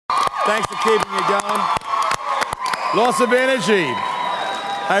Thanks for keeping it going. Lots of energy.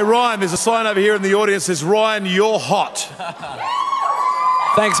 Hey, Ryan, there's a sign over here in the audience that says, Ryan, you're hot.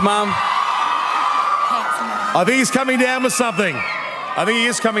 Thanks, Mum. I think he's coming down with something.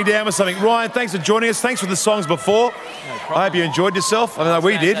 Ryan, thanks for joining us. Thanks for the songs before. I hope you enjoyed yourself. I know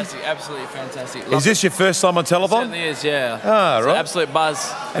we did. Absolutely fantastic. Is this your first time on Telethon? Certainly is, yeah. Ah, right. Absolute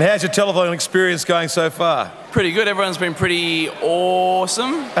buzz. And how's your Telethon experience going so far? Pretty good. Everyone's been pretty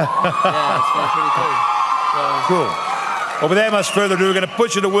awesome. Yeah, it's been pretty cool. Cool. Well, without much further ado, we're going to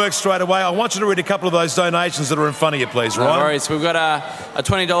put you to work straight away. I want you to read a couple of those donations that are in front of you, please, Ryan. No worries. We've got a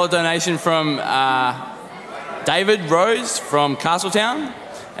 $20 donation from David Rose from Castletown,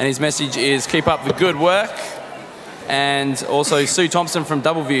 and his message is keep up the good work. And also Sue Thompson from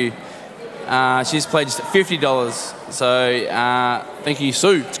Doubleview. She's pledged $50. So thank you,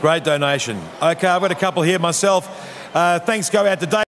 Sue. It's a great donation. Okay, I've got a couple here myself. Thanks go out to Dave.